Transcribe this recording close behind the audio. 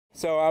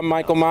So I'm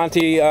Michael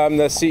Monti. I'm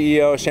the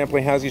CEO of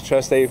Champlain Housing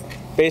Trust. They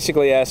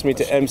basically asked me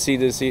to MC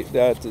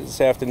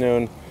this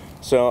afternoon.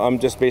 So I'm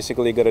just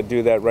basically going to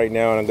do that right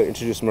now, and I'm going to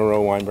introduce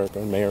Miro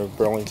Weinberger, Mayor of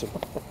Burlington.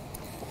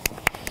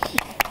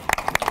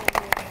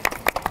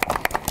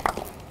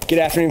 Good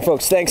afternoon,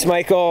 folks. Thanks,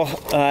 Michael.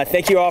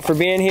 Thank you all for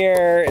being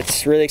here.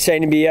 It's really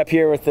exciting to be up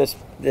here with this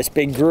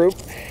big group.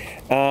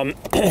 In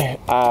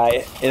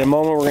a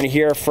moment, we're going to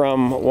hear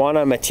from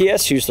Juana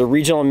Matias, who's the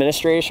regional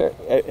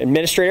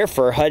administrator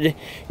for HUD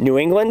New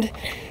England.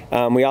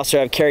 We also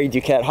have Kerri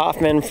Duquette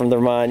Hoffman from the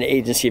Vermont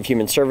Agency of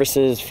Human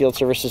Services, Field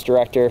Services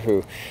Director,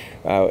 who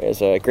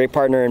is a great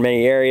partner in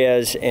many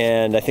areas.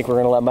 And I think we're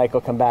going to let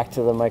Michael come back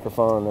to the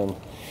microphone,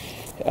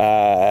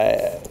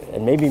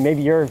 and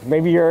maybe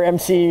your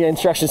MC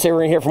instructions say we're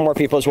going to hear from more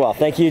people as well.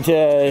 Thank you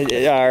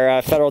to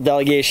our federal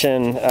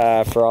delegation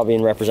for all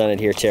being represented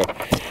here too.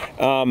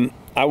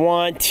 I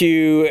want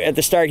to, at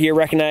the start here,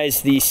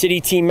 recognize the city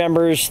team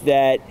members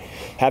that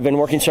have been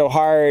working so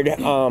hard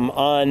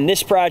on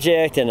this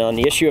project and on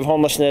the issue of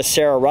homelessness.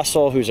 Sarah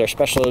Russell, who's our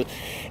special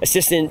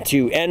assistant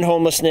to end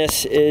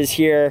homelessness, is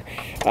here.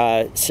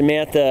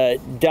 Samantha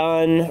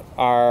Dunn,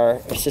 our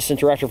assistant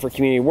director for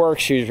community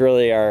works, who's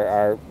really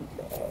our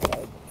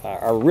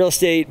real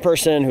estate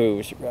person,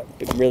 who's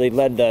really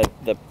led the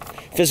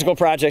physical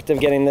project of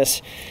getting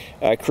this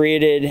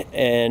created.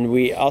 And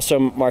we also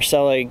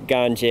Marcella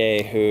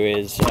Ganjay, who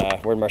is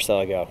where'd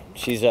Marcella go?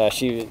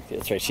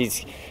 That's right.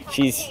 She's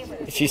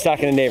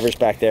talking to neighbors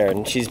back there,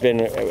 and she's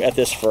been at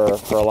this for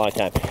a long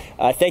time.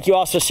 Thank you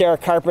also Sarah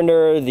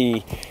Carpenter,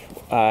 the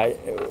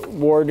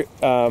Ward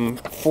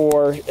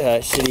 4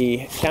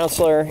 City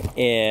Councilor,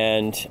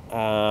 and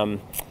I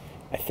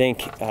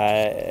think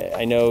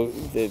I know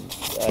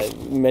that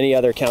many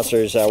other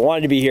councilors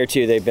wanted to be here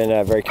too. They've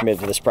been very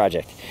committed to this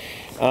project.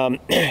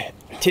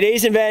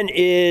 Today's event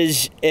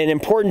is an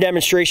important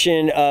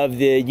demonstration of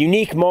the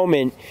unique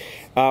moment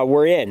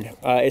we're in.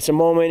 It's a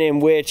moment in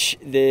which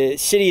the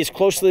city is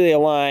closely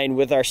aligned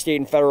with our state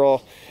and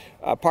federal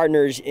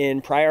partners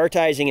in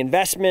prioritizing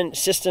investment,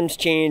 systems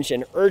change,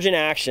 and urgent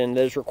action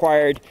that is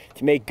required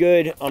to make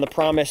good on the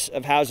promise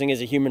of housing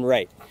as a human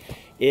right.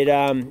 It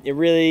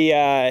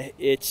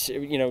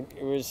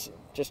was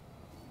just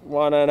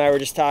Juana and I were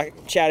just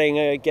chatting,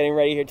 getting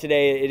ready here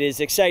today. It is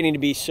exciting to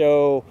be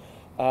so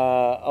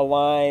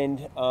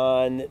aligned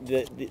on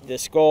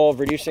this goal of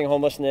reducing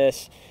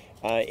homelessness.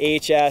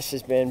 AHS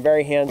has been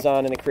very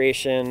hands-on in the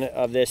creation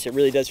of this. It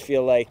really does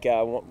feel like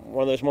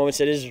one of those moments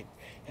that is,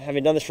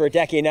 having done this for a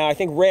decade now, I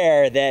think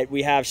rare that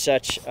we have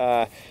such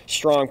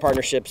strong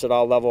partnerships at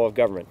all levels of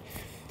government.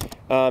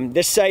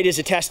 This site is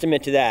a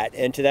testament to that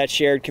and to that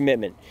shared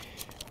commitment.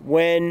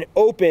 When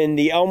open,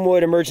 the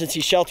Elmwood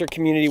Emergency Shelter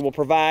community will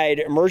provide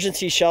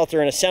emergency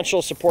shelter and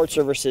essential support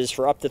services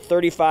for up to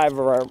 35 of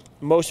our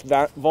most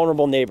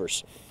vulnerable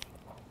neighbors,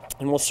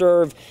 and will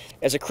serve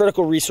as a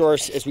critical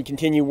resource as we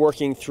continue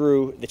working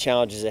through the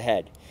challenges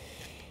ahead.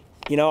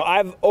 You know,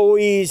 I've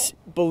always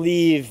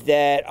believed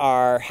that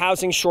our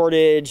housing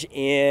shortage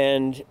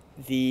and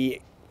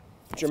the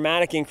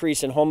dramatic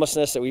increase in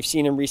homelessness that we've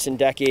seen in recent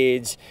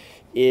decades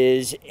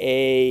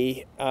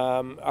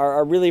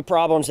are really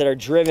problems that are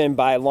driven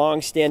by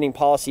long-standing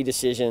policy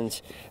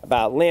decisions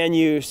about land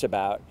use,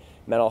 about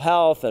mental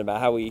health, and about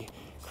how we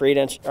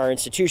create our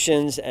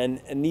institutions. And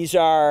these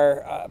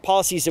are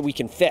policies that we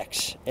can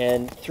fix.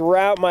 And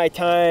throughout my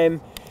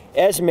time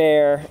as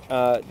mayor,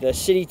 the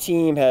city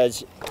team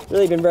has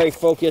really been very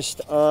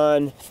focused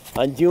on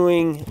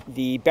undoing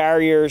the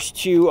barriers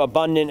to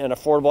abundant and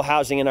affordable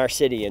housing in our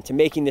city, and to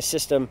making the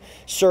system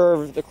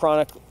serve the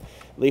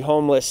chronically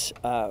homeless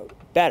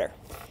better.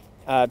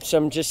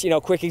 Some just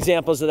quick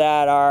examples of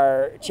that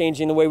are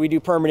changing the way we do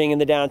permitting in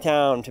the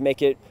downtown to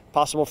make it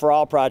possible for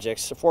all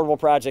projects, affordable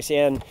projects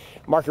and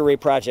market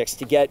rate projects,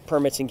 to get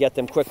permits and get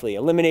them quickly.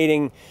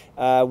 Eliminating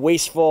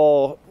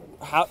wasteful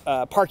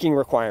parking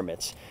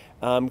requirements.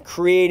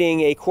 Creating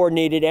a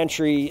coordinated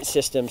entry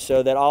system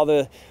so that all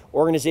the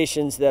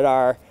organizations that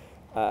are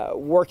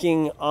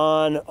working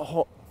on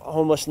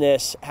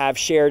homelessness have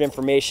shared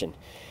information.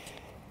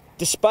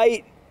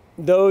 Despite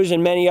those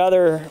and many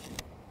other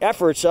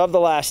efforts of the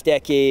last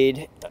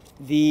decade,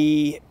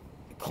 the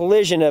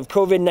collision of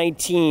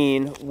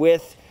COVID-19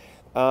 with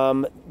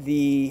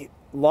the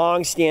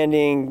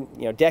long-standing,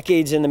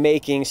 decades in the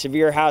making,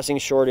 severe housing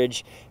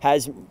shortage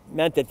has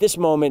meant that this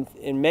moment,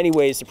 in many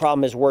ways, the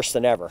problem is worse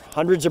than ever.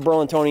 Hundreds of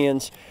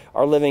Burlingtonians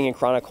are living in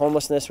chronic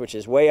homelessness, which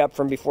is way up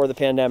from before the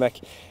pandemic.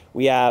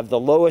 We have the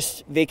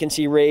lowest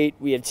vacancy rate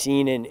we had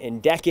seen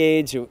in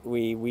decades.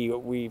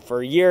 We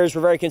for years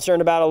were very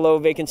concerned about a low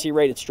vacancy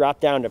rate. It's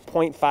dropped down to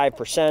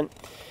 0.5%.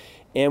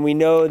 And we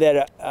know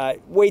that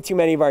way too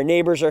many of our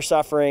neighbors are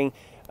suffering.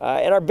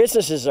 And our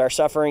businesses are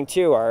suffering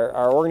too.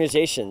 Our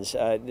organizations,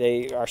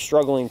 they are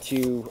struggling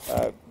to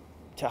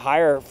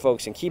hire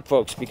folks and keep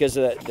folks because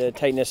of the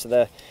tightness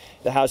of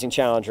the housing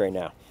challenge right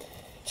now.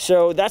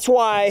 So that's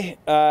why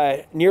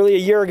nearly a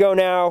year ago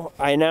now,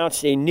 I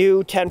announced a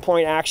new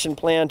 10-point action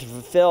plan to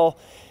fulfill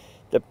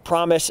the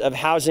promise of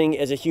housing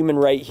as a human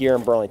right here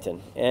in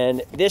Burlington.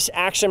 And this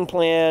action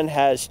plan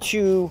has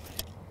two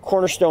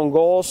cornerstone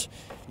goals: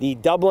 the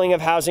doubling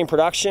of housing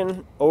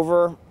production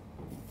over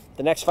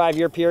the next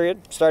 5-year period,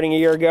 starting a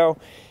year ago,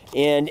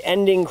 and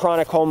ending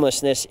chronic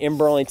homelessness in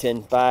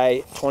Burlington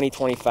by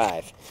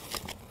 2025.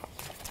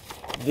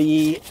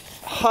 The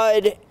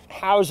HUD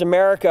House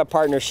America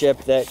partnership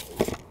that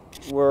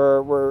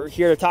we're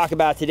here to talk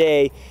about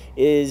today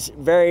is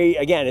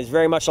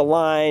very much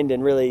aligned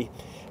and really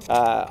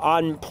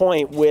on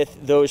point with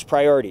those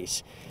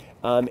priorities.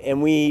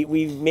 And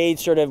we've made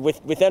sort of,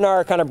 within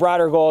our kind of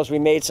broader goals, we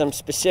made some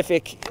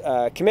specific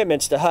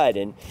commitments to HUD.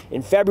 And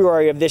in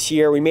February of this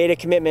year, we made a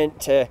commitment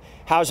to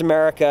House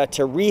America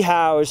to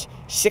rehouse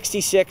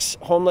 66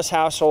 homeless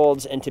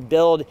households and to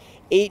build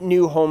 8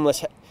 new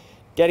homeless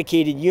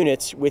dedicated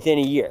units within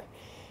a year.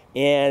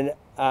 And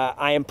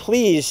I am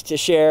pleased to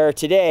share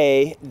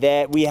today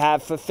that we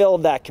have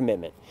fulfilled that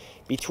commitment.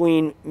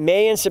 Between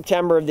May and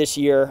September of this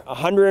year,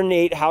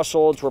 108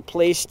 households were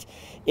placed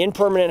in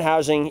permanent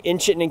housing in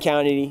Chittenden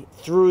County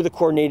through the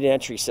coordinated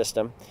entry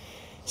system.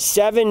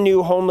 7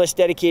 new homeless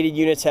dedicated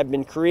units have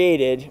been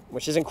created,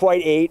 which isn't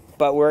quite 8,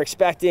 but we're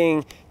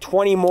expecting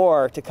 20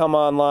 more to come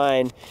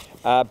online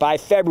by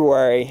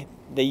February,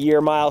 the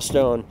year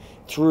milestone,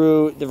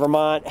 through the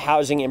Vermont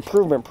Housing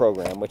Improvement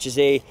Program, which is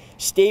a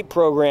state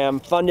program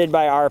funded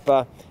by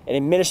ARPA and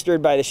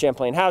administered by the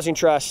Champlain Housing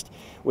Trust,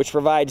 which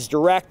provides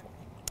direct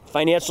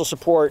financial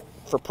support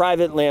for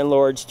private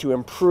landlords to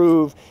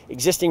improve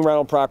existing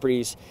rental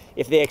properties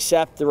if they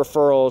accept the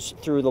referrals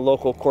through the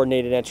local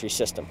coordinated entry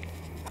system.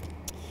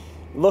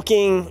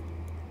 Looking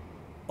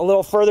a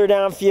little further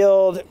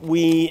downfield,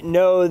 we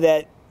know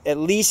that at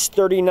least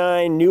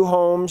 39 new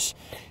homes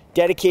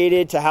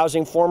dedicated to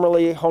housing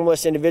formerly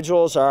homeless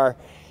individuals are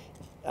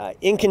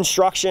in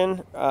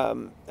construction,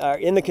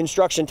 in the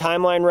construction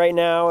timeline right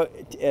now,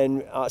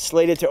 and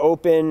slated to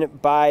open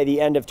by the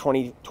end of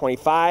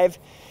 2025.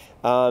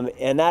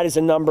 And that is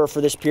a number for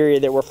this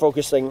period that we're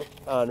focusing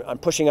on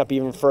pushing up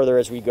even further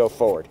as we go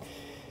forward.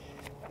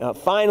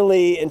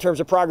 Finally, in terms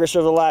of progress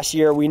over the last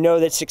year, we know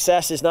that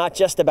success is not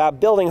just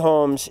about building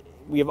homes.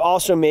 We have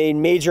also made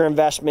major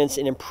investments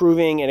in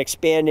improving and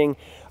expanding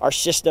our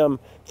system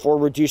for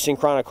reducing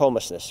chronic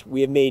homelessness.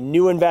 We have made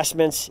new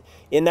investments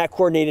in that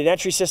coordinated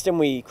entry system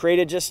we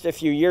created just a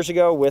few years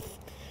ago with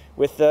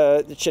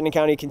the Chittenden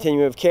County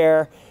Continuum of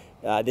Care.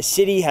 The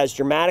city has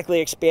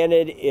dramatically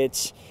expanded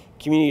its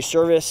community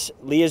service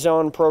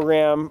liaison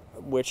program,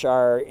 which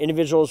are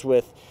individuals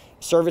with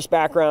service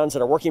backgrounds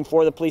that are working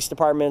for the police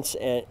departments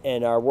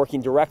and are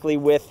working directly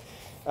with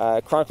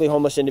chronically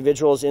homeless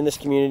individuals in this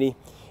community.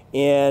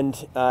 And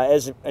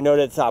as I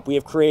noted at the top, we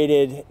have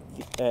created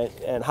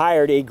and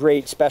hired a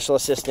great special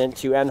assistant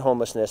to end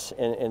homelessness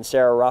in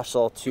Sarah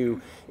Russell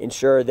to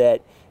ensure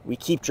that we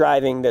keep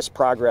driving this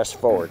progress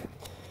forward.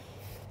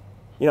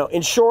 You know,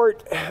 in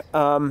short,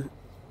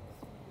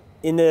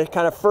 in the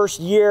kind of first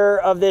year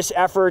of this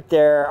effort,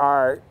 there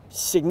are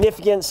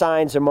significant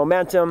signs of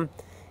momentum,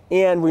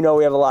 and we know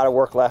we have a lot of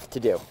work left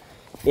to do.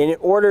 In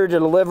order to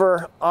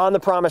deliver on the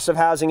promise of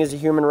housing as a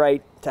human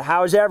right, to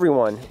house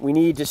everyone, we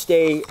need to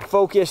stay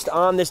focused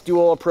on this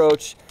dual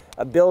approach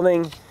of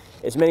building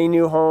as many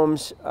new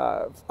homes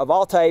of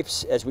all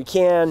types as we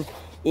can,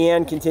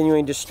 and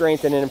continuing to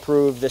strengthen and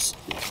improve the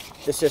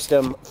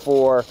system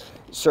for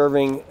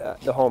serving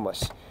the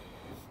homeless.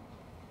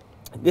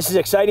 This is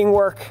exciting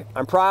work.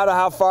 I'm proud of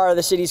how far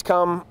the city's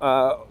come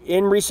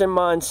in recent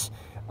months.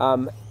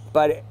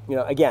 But, you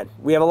know, again,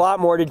 we have a lot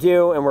more to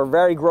do, and we're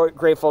very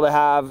grateful to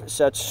have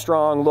such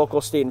strong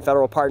local, state, and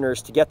federal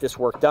partners to get this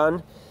work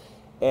done.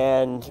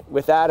 And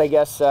with that, I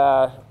guess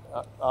I'll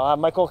have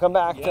Michael come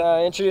back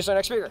to introduce our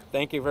next speaker.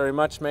 Thank you very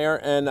much, Mayor.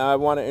 And I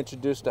want to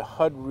introduce the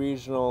HUD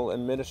Regional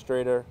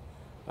Administrator,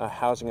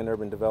 Housing and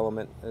Urban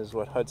Development is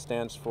what HUD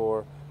stands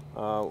for,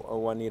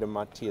 Juana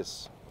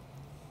Matias.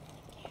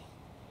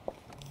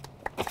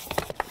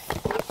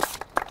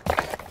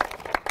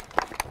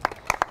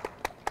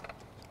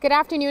 Good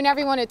afternoon,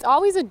 everyone. It's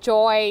always a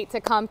joy to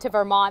come to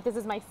Vermont. This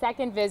is my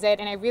second visit,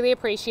 and I really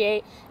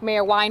appreciate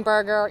Mayor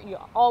Weinberger. You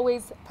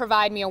always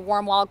provide me a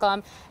warm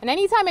welcome. And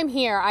anytime I'm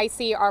here, I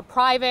see our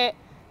private,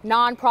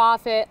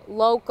 nonprofit,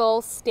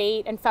 local,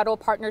 state, and federal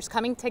partners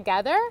coming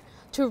together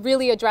to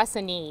really address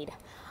a need.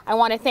 I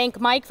want to thank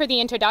Mike for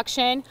the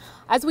introduction.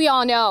 As we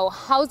all know,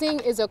 housing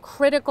is a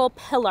critical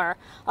pillar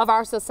of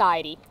our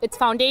society. It's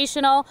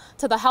foundational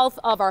to the health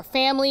of our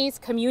families,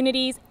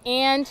 communities,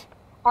 and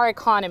our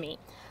economy.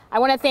 I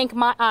want to thank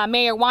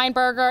Mayor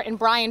Weinberger and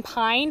Brian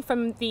Pine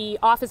from the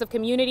Office of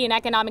Community and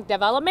Economic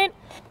Development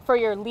for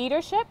your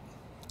leadership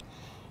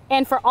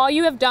and for all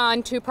you have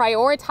done to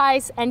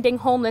prioritize ending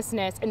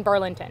homelessness in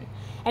Burlington.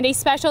 And a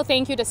special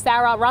thank you to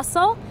Sarah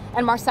Russell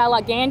and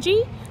Marcella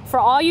Ganji for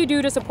all you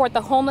do to support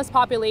the homeless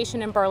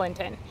population in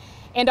Burlington.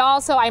 And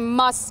also, I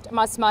must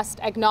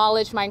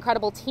acknowledge my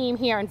incredible team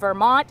here in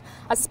Vermont.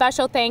 A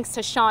special thanks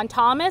to Sean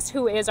Thomas,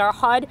 who is our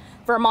HUD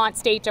Vermont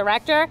State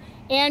Director,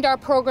 and our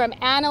program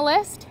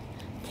analyst,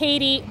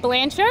 Katie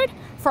Blanchard,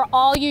 for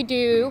all you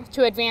do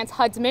to advance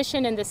HUD's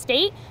mission in the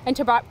state and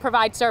to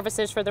provide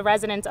services for the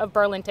residents of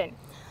Burlington.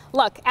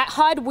 Look, at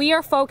HUD, we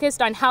are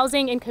focused on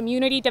housing and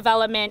community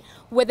development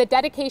with a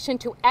dedication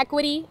to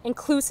equity,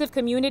 inclusive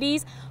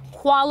communities,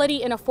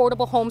 quality and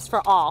affordable homes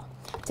for all.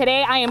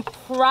 Today, I am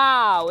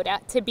proud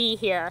to be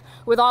here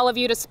with all of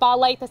you to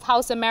spotlight this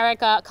House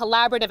America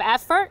collaborative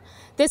effort.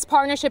 This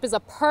partnership is a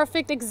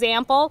perfect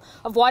example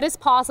of what is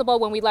possible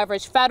when we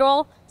leverage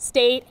federal,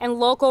 state, and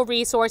local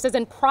resources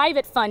and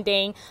private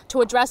funding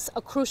to address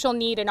a crucial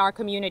need in our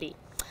community.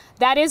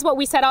 That is what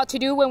we set out to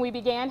do when we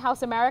began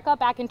House America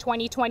back in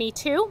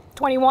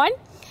 2021.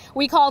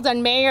 We called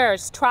on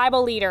mayors,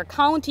 tribal leaders,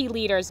 county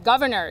leaders,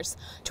 governors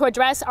to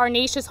address our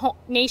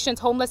nation's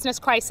homelessness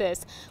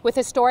crisis with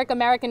historic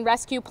American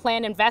Rescue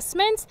Plan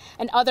investments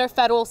and other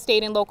federal,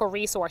 state, and local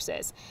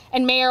resources.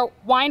 And Mayor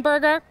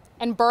Weinberger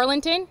and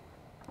Burlington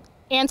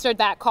answered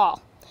that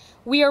call.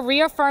 We are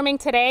reaffirming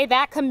today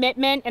that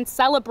commitment and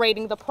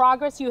celebrating the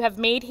progress you have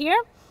made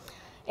here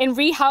in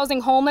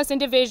rehousing homeless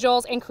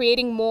individuals and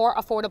creating more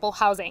affordable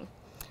housing.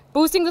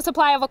 Boosting the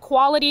supply of a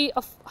quality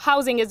of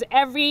housing in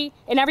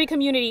every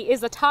community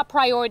is the top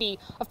priority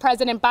of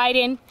President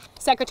Biden,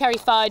 Secretary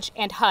Fudge,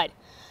 and HUD.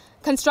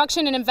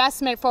 Construction and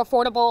investment for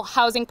affordable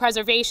housing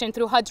preservation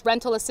through HUD's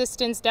Rental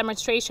Assistance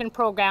Demonstration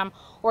Program,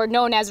 or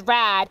known as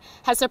RAD,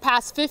 has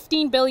surpassed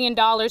 $15 billion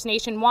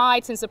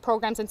nationwide since the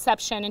program's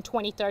inception in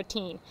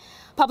 2013.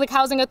 Public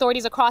housing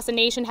authorities across the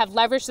nation have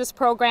leveraged this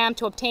program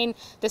to obtain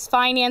this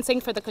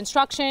financing for the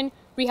construction,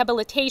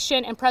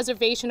 rehabilitation, and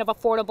preservation of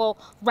affordable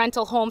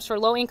rental homes for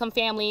low-income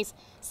families,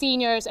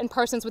 seniors, and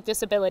persons with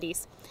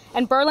disabilities.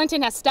 And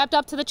Burlington has stepped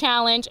up to the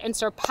challenge and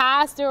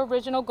surpassed their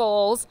original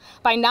goals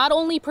by not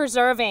only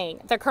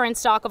preserving the current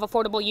stock of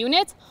affordable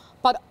units,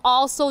 but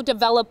also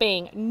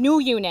developing new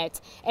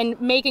units and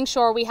making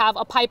sure we have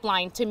a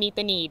pipeline to meet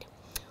the need.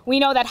 We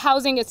know that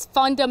housing is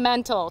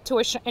fundamental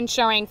to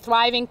ensuring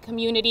thriving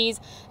communities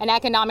and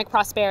economic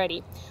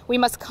prosperity. We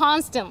must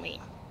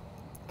constantly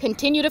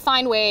continue to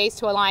find ways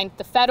to align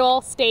the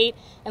federal, state,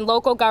 and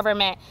local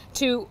government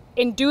to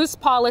induce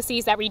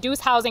policies that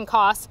reduce housing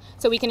costs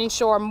so we can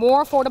ensure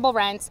more affordable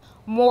rents,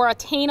 more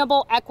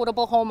attainable,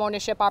 equitable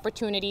homeownership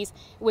opportunities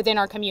within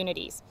our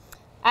communities.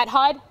 At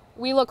HUD,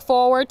 we look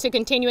forward to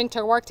continuing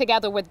to work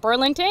together with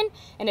Burlington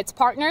and its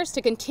partners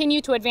to continue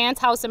to advance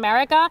House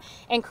America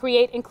and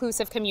create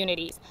inclusive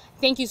communities.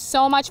 Thank you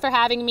so much for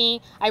having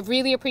me. I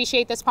really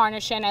appreciate this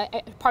partnership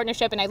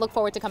and I look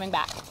forward to coming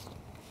back.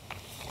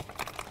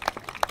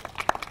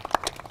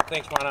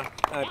 Thanks, Juana.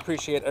 I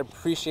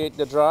appreciate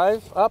the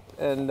drive up,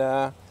 and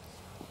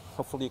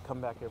hopefully you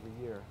come back every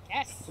year.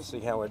 Yes. To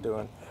see how we're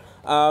doing.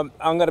 I'm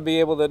going to be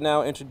able to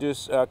now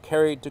introduce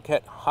Kerri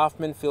Duquette,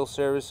 Hoffman, Field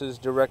Services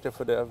Director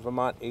for the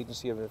Vermont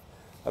Agency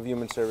of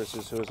Human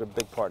Services, who is a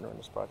big partner in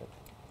this project.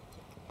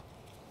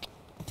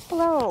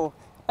 Hello.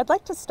 I'd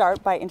like to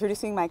start by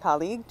introducing my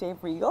colleague,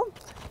 Dave Riegel,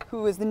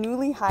 who is the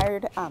newly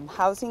hired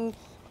Housing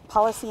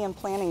Policy and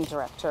Planning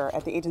Director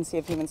at the Agency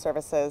of Human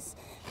Services.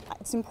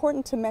 It's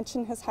important to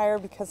mention his hire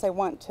because I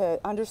want to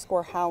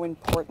underscore how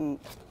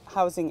important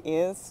housing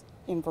is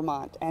in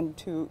Vermont and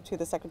to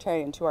the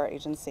Secretary and to our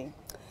agency.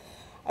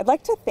 I'd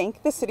like to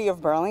thank the City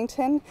of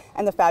Burlington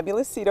and the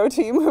fabulous CEDO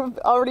team, who have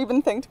already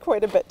been thanked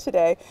quite a bit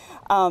today,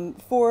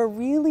 for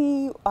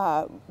really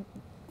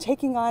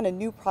taking on a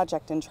new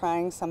project and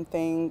trying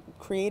something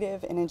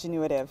creative and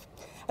ingenuitive.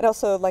 I'd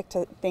also like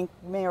to thank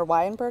Mayor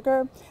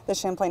Weinberger, the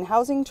Champlain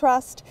Housing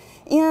Trust,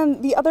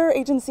 and the other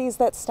agencies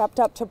that stepped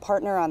up to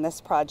partner on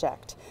this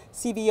project.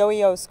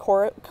 CVOEO's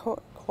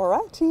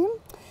Cora team,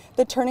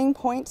 the Turning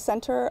Point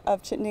Center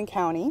of Chittenden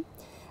County,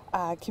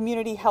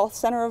 Community Health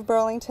Center of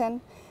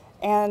Burlington,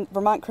 and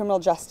Vermont Criminal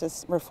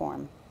Justice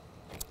Reform.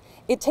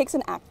 It takes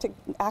an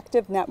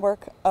active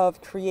network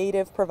of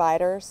creative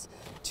providers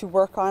to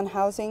work on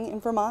housing in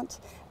Vermont,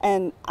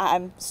 and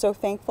I'm so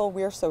thankful,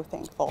 we're so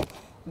thankful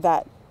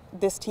that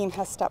this team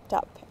has stepped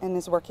up and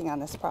is working on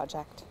this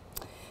project.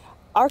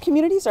 Our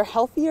communities are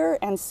healthier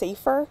and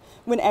safer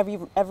when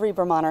every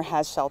Vermonter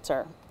has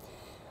shelter.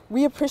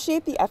 We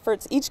appreciate the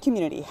efforts each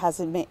community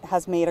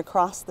has made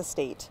across the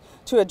state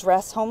to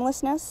address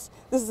homelessness.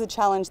 This is a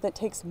challenge that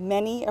takes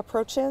many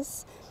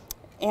approaches,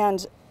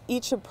 and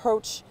each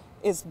approach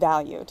is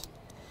valued.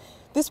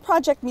 This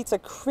project meets a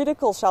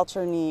critical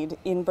shelter need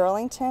in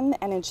Burlington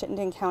and in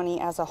Chittenden County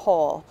as a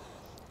whole.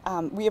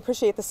 We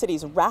appreciate the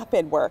city's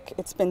rapid work.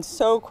 It's been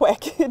so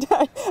quick.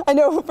 I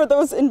know for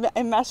those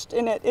enmeshed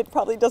in it, it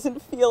probably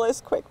doesn't feel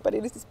as quick, but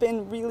it has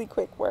been really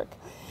quick work.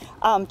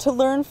 To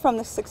learn from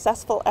the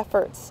successful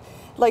efforts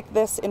like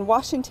this in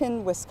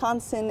Washington,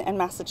 Wisconsin, and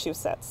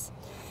Massachusetts.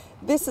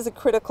 This is a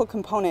critical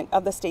component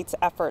of the state's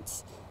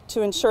efforts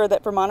to ensure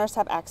that Vermonters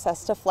have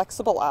access to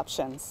flexible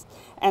options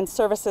and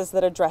services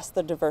that address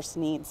their diverse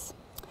needs.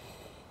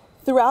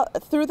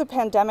 Through the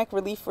pandemic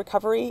relief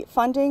recovery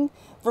funding,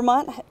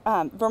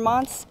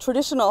 Vermont's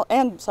traditional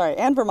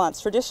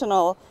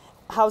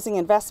housing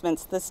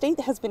investments, the state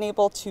has been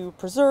able to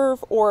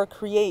preserve or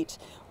create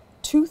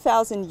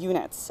 2,000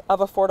 units of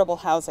affordable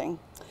housing.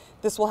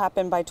 This will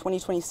happen by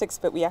 2026,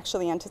 but we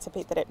actually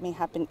anticipate that it may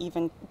happen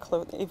even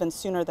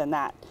sooner than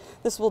that.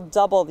 This will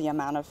double the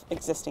amount of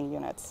existing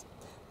units.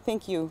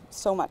 Thank you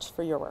so much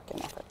for your work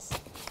and efforts.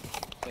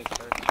 Thanks,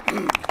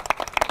 Kerri.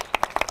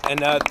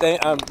 And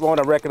I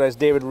want to recognize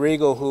David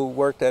Riegel, who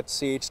worked at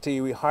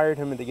CHT. We hired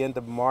him at the end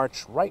of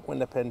March, right when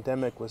the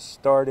pandemic was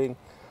starting.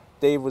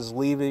 Dave was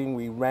leaving.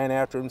 We ran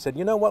after him and said,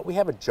 you know what, we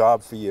have a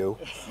job for you.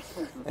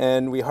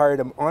 And we hired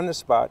him on the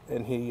spot,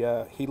 and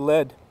he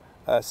led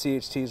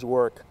CHT's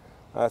work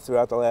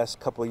throughout the last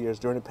couple of years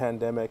during the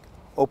pandemic,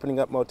 opening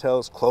up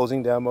motels,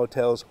 closing down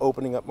motels,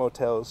 opening up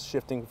motels,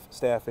 shifting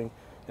staffing,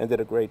 and did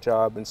a great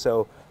job. And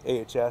so,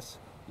 AHS,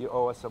 you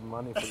owe us some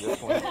money for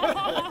this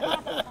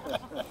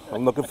one.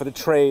 I'm looking for the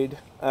trade.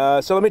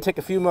 So let me take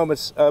a few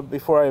moments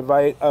before I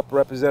invite up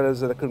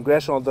representatives of the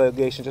congressional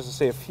delegation just to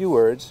say a few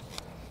words.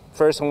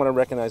 First, I want to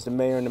recognize the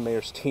mayor and the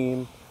mayor's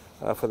team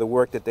for the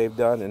work that they've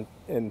done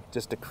and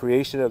just the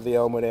creation of the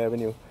Elmwood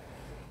Avenue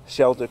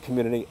shelter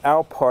community.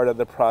 Our part of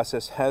the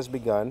process has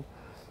begun,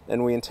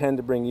 and we intend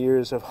to bring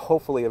years of,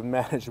 hopefully, of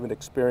management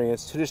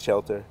experience to the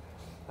shelter,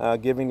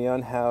 giving the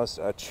unhoused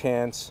a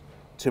chance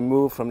to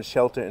move from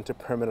shelter into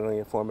permanently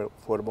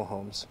affordable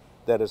homes.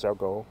 That is our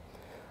goal.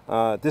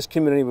 This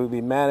community will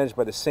be managed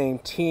by the same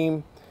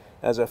team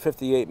as our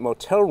 58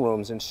 motel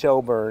rooms in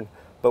Shelburne,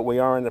 but we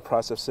are in the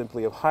process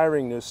simply of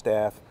hiring new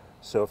staff.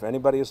 So if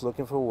anybody is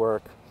looking for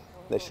work,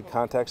 they should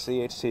contact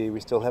CHC.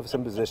 We still have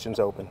some positions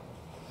open.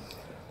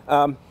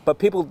 But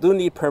people do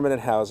need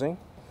permanent housing.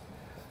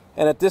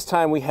 And at this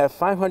time, we have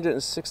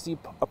 560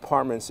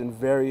 apartments in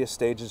various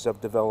stages of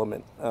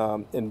development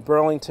in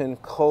Burlington,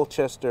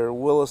 Colchester,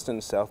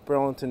 Williston, South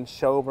Burlington,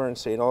 Shelburne,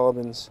 St.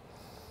 Albans,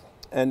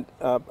 and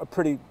a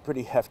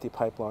pretty hefty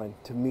pipeline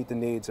to meet the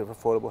needs of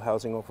affordable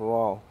housing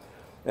overall.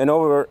 And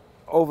over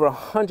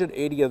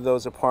 180 of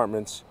those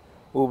apartments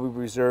will be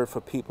reserved for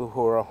people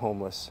who are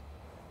homeless.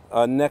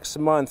 Next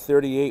month,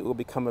 38 will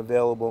become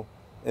available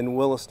in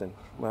Williston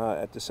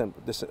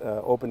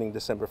opening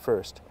December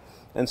 1st.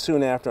 And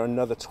soon after,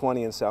 another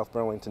 20 in South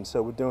Burlington.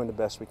 So we're doing the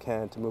best we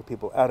can to move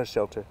people out of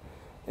shelter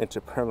into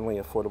permanently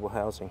affordable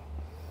housing.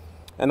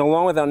 And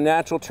along with our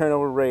natural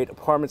turnover rate,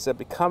 apartments that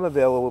become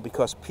available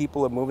because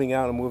people are moving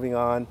out and moving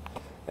on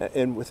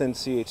within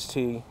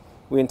CHT,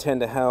 we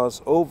intend to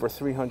house over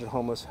 300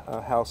 homeless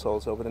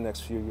households over the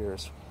next few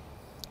years.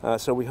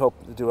 So we hope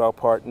to do our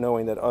part,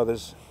 knowing that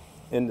others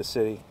in the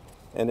city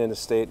and in the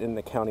state and in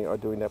the county are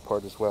doing that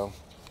part as well.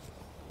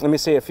 Let me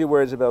say a few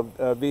words about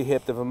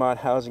VHIP, the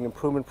Vermont Housing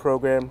Improvement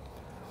Program.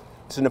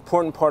 It's an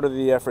important part of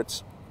the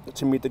efforts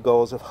to meet the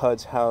goals of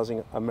HUD's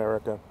Housing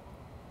America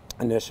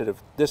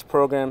initiative. This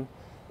program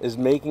is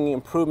making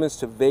improvements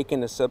to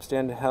vacant and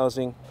substandard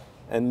housing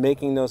and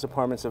making those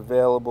apartments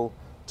available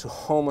to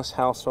homeless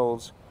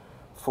households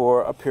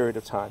for a period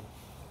of time.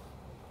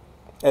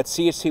 At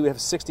CHT, we have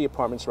 60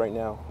 apartments right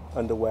now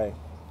underway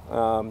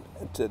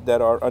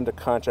that are under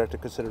contract or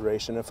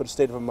consideration. And for the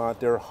state of Vermont,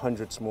 there are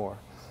hundreds more.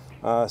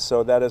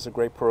 So that is a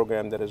great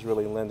program that is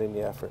really lending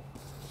the effort.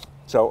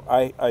 So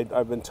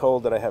I've been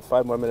told that I have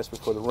 5 more minutes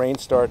before the rain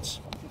starts.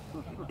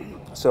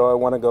 So I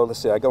want to go, let's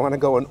see, I want to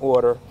go in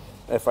order.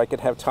 If I could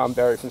have Tom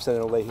Barry from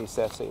Senator Leahy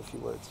say a few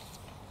words.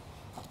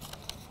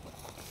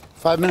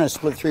 5 minutes,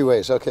 split 3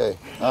 ways, okay.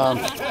 A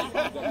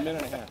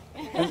minute and a half.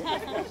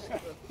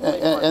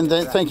 And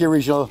then thank you,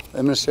 Regional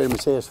Administrator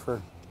Matias,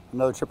 for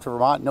another trip to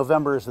Vermont.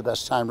 November is the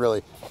best time,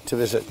 really, to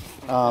visit.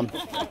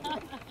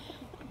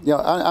 You know,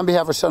 on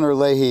behalf of Senator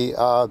Leahy,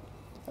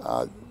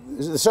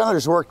 the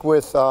senators worked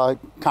with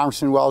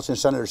Congressman Welch and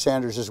Senator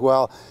Sanders as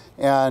well,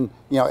 and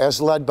you know,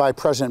 as led by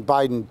President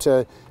Biden,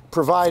 to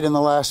provide in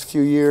the last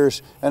few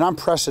years an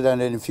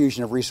unprecedented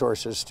infusion of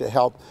resources to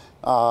help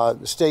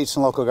states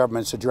and local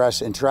governments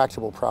address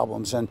intractable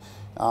problems. And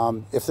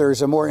if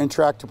there's a more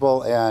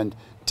intractable and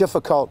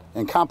difficult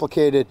and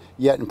complicated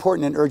yet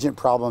important and urgent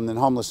problem than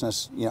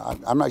homelessness, you know,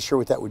 I'm not sure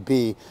what that would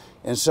be.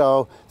 And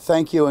so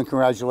thank you and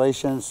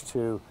congratulations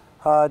to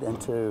HUD and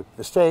to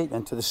the state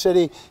and to the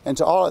city and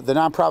to all the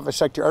nonprofit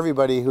sector,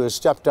 everybody who has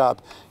stepped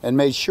up and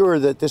made sure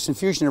that this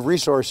infusion of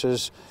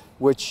resources,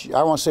 which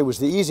I won't say was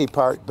the easy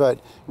part, but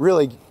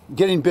really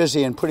getting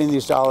busy and putting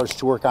these dollars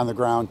to work on the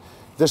ground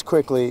this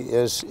quickly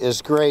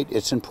is great.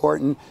 It's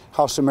important.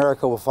 House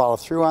America will follow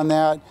through on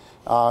that.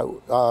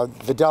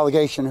 The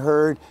delegation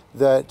heard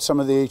that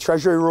some of the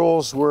Treasury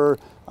rules were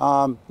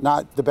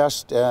not the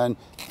best and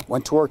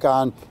went to work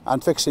on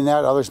fixing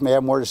that. Others may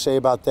have more to say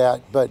about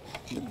that, but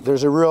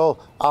there's a real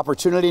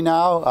opportunity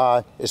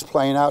now. It's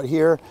playing out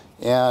here,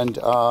 and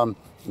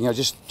you know,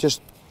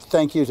 just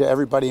thank you to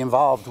everybody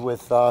involved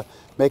with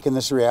making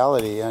this a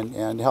reality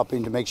and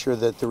helping to make sure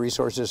that the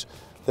resources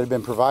that have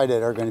been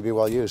provided are going to be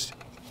well used.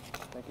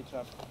 Thank you,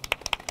 Chuck.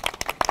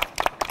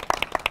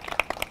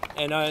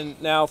 And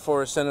now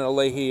for Senator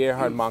Leahy,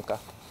 Erhard Manka.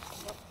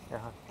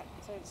 Erhard.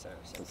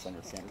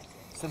 Senator Sanders.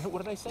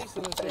 What did I say?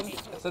 Senator Sanders?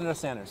 Senator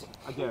Sanders.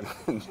 Again.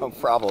 No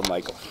problem,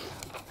 Michael.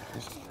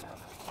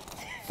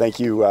 Thank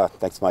you.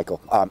 Thanks,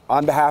 Michael.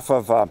 On behalf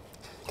of,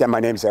 again, my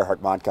name is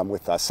Erhard Manka. I'm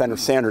with Senator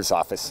Sanders'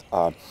 office.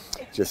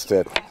 Just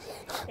to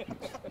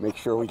Make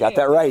sure we got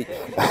that right.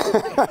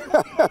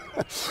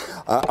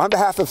 On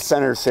behalf of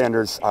Senator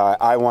Sanders,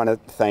 I want to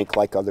thank,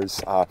 like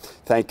others,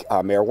 thank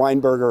Mayor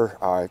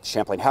Weinberger,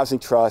 Champlain Housing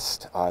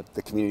Trust,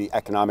 the Community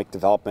Economic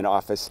Development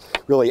Office,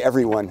 really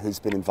everyone who's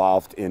been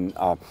involved in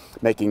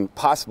making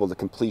possible the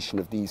completion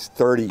of these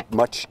 30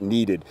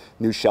 much-needed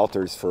new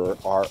shelters for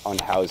our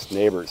unhoused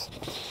neighbors.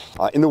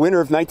 In the winter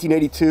of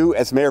 1982,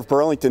 as Mayor of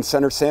Burlington,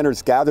 Senator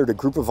Sanders gathered a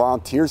group of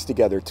volunteers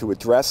together to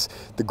address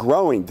the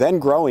then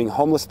growing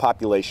homeless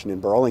population in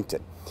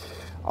Burlington,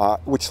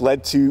 which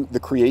led to the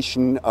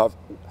creation of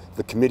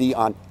the Committee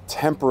on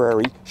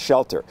Temporary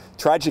Shelter.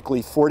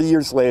 Tragically, 40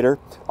 years later,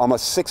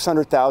 almost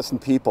 600,000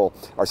 people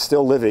are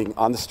still living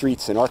on the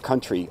streets in our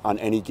country on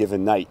any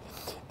given night.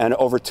 And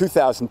over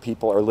 2,000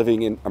 people are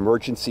living in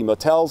emergency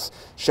motels,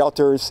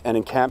 shelters, and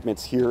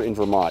encampments here in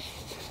Vermont.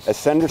 As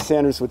Senator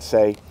Sanders would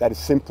say, that is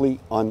simply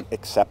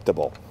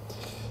unacceptable.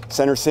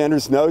 Senator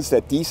Sanders knows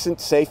that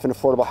decent, safe, and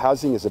affordable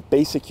housing is a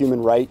basic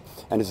human right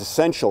and is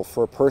essential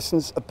for a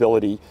person's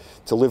ability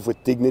to live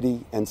with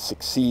dignity and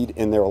succeed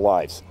in their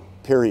lives,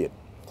 period.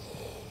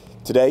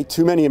 Today,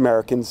 too many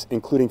Americans,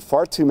 including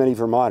far too many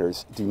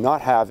Vermonters, do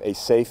not have a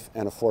safe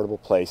and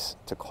affordable place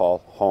to call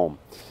home.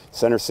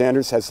 Senator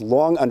Sanders has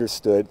long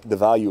understood the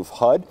value of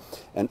HUD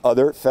and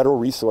other federal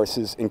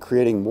resources in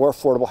creating more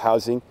affordable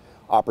housing,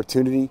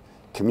 opportunity,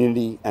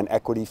 community, and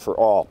equity for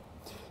all.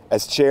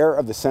 As chair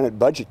of the Senate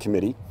Budget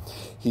Committee,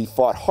 he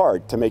fought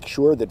hard to make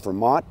sure that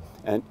Vermont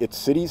and its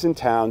cities and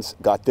towns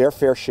got their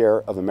fair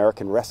share of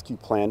American Rescue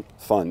Plan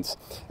funds,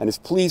 and is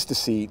pleased to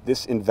see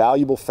this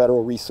invaluable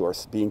federal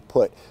resource being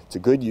put to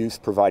good use,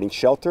 providing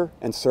shelter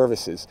and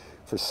services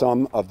for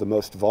some of the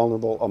most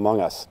vulnerable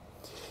among us.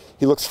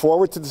 He looks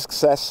forward to the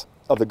success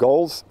of the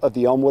goals of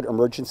the Elmwood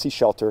Emergency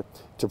Shelter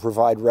to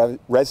provide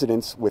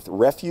residents with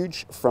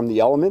refuge from the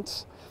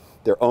elements,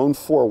 their own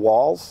four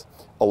walls,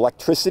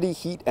 electricity,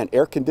 heat, and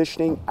air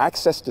conditioning,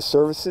 access to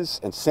services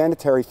and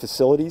sanitary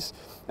facilities,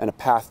 and a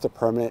path to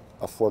permanent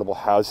affordable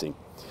housing.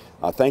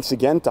 Thanks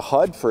again to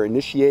HUD for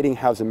initiating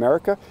House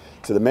America,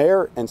 to the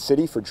mayor and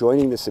city for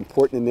joining this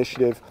important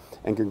initiative,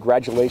 and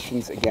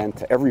congratulations again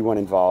to everyone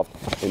involved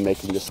in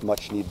making this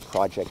much-needed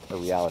project a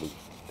reality.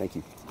 Thank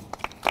you.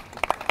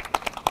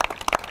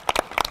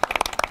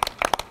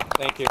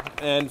 Thank you.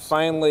 And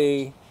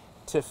finally,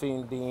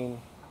 Tiffany Dean,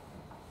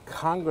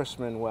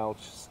 Congressman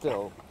Welch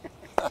still.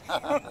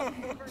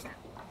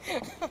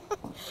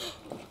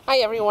 Hi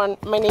everyone,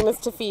 my name is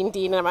Tiffany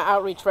Dean and I'm an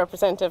outreach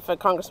representative for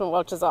Congressman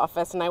Welch's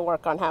office, and I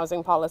work on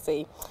housing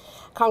policy.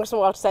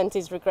 Congressman Welch sends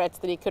his regrets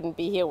that he couldn't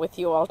be here with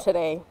you all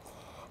today.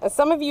 As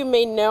some of you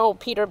may know,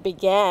 Peter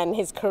began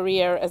his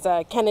career as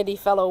a Kennedy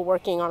Fellow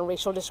working on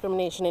racial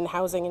discrimination in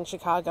housing in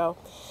Chicago.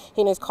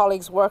 He and his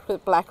colleagues worked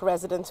with black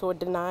residents who were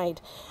denied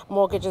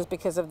mortgages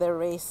because of their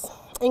race.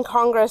 In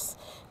Congress,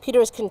 Peter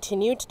has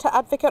continued to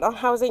advocate on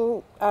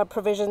housing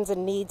provisions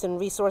and needs and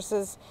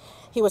resources.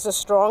 He was a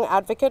strong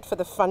advocate for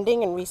the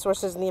funding and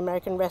resources in the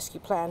American Rescue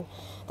Plan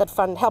that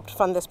helped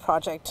fund this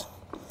project.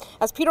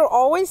 As Peter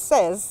always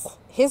says,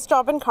 his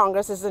job in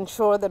Congress is to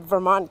ensure that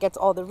Vermont gets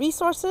all the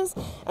resources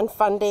and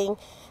funding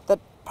that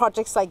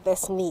projects like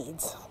this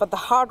needs. But the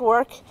hard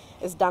work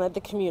is done at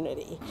the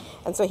community.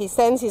 And so he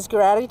sends his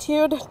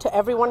gratitude to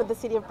everyone at the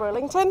City of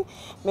Burlington.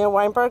 Mayor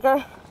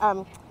Weinberger,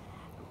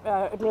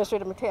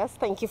 Administrator Matias,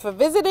 thank you for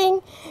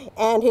visiting.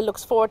 And he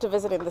looks forward to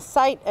visiting the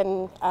site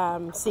and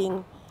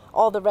seeing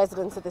all the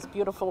residents of this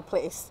beautiful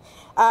place.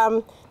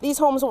 These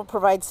homes will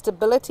provide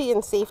stability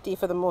and safety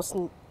for the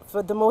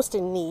most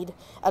in need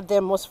at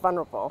their most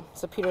vulnerable.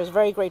 So Peter is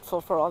very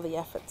grateful for all the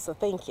efforts. So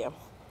thank you.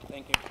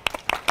 Thank you.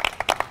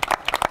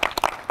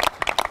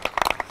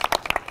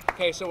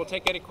 Okay, so we'll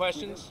take any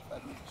questions.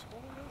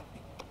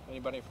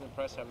 Anybody from the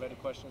press have any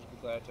questions?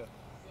 We'd be glad to.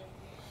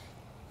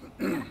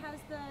 Has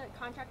the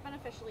contract been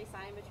officially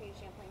signed between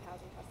Champlain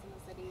Housing Trust and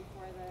the city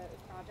for the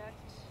project?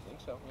 I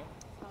think so, yeah.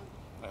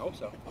 I hope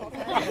so.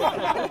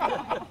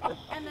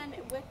 And then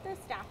with the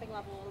staffing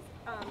levels,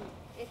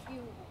 if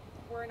you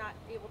were not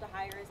able to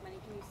hire as many,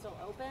 can you still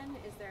open?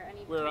 Is there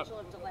any potential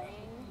of delaying?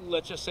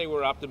 Let's just say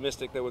we're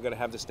optimistic that we're going to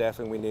have the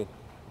staffing we need.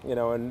 You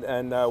know,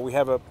 and we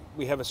have a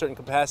certain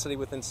capacity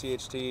within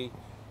CHT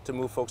to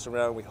move folks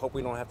around. We hope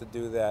we don't have to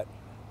do that,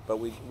 but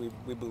we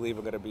believe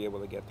we're going to be able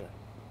to get there.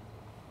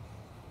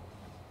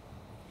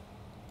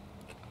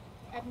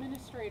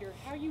 Administrator,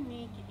 how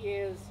unique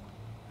is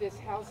this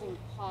housing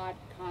pod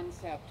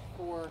concept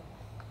for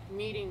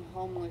meeting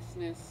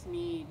homelessness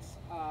needs,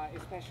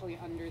 especially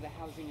under the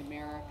Housing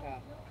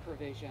America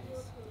provisions?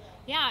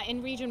 Yeah,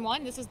 in Region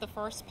 1, this is the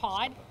first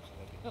pod.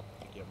 Oh,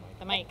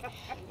 the mic.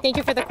 Thank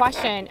you for the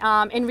question.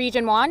 In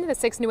Region 1, the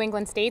 6 New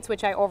England states,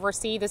 which I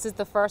oversee, this is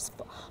the first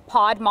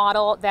pod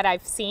model that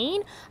I've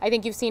seen. I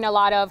think you've seen a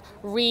lot of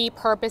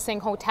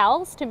repurposing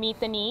hotels to meet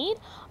the need,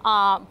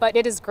 but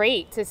it is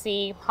great to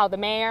see how the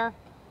mayor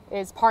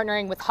is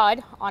partnering with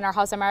HUD on our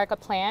House America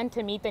plan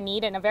to meet the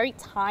need in a very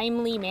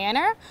timely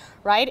manner,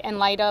 right, in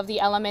light of the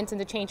elements and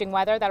the changing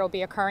weather that will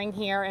be occurring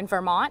here in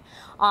Vermont.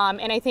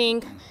 And I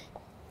think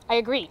I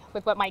agree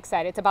with what Mike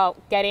said. It's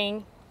about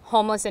getting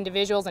homeless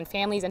individuals and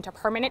families into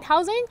permanent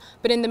housing.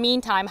 But in the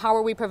meantime, how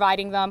are we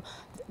providing them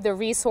the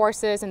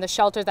resources and the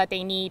shelter that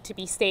they need to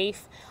be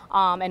safe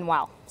and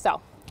well?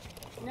 So.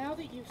 Now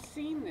that you've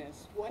seen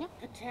this, what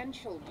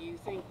potential do you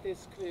think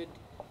this could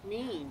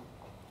mean?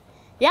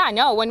 Yeah,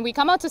 no, when we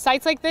come out to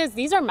sites like this,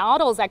 these are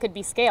models that could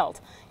be scaled.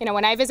 You know,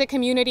 when I visit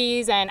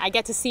communities and I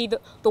get to see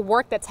the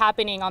work that's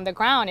happening on the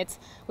ground,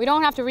 we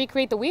don't have to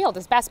recreate the wheel,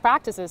 it's best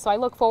practices. So I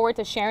look forward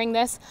to sharing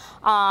this,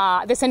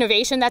 this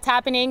innovation that's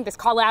happening, this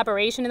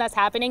collaboration that's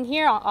happening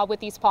here with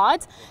these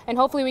pods. And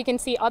hopefully we can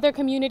see other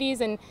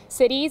communities and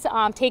cities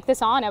take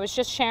this on. I was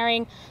just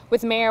sharing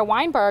with Mayor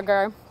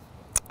Weinberger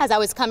as I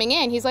was coming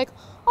in. He's like,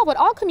 oh, but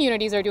all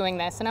communities are doing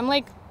this. And I'm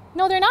like,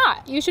 no, they're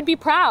not. You should be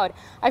proud.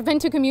 I've been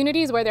to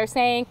communities where they're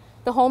saying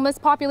the homeless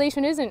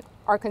population isn't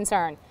our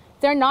concern.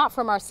 They're not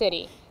from our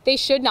city. They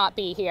should not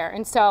be here.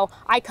 And so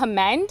I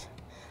commend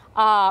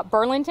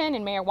Burlington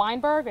and Mayor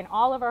Weinberg and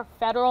all of our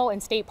federal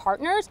and state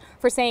partners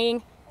for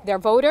saying they're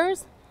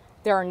voters,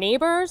 they're our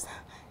neighbors,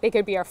 they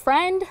could be our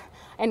friend,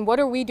 and what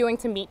are we doing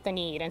to meet the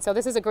need? And so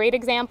this is a great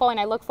example, and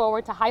I look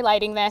forward to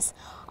highlighting this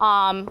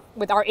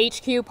with our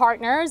HQ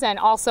partners and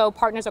also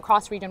partners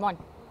across Region 1.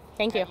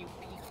 Thank you.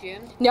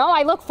 No,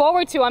 I look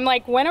forward to. I'm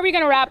like, when are we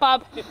going to wrap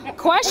up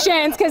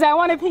questions? Because I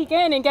want to peek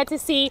in and get to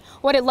see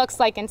what it looks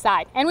like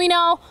inside. And we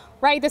know,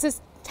 right, this is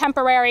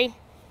temporary.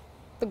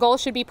 The goal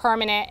should be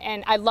permanent.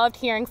 And I loved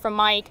hearing from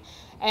Mike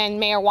and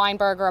Mayor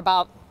Weinberger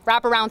about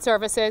wraparound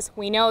services.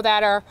 We know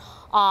that our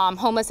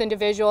homeless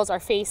individuals are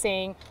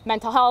facing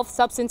mental health,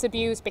 substance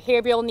abuse,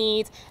 behavioral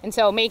needs. And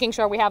so making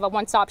sure we have a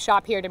one-stop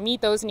shop here to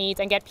meet those needs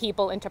and get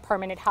people into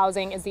permanent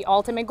housing is the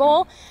ultimate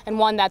goal, and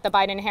one that the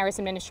Biden and Harris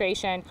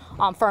administration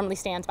firmly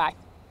stands by.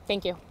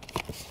 Thank you.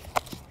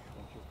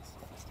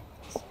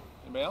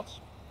 Anybody else?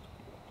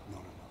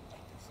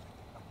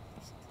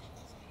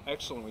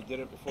 Excellent. We did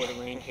it before the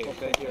rain came.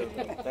 Thank you.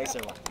 Thanks,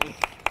 everyone.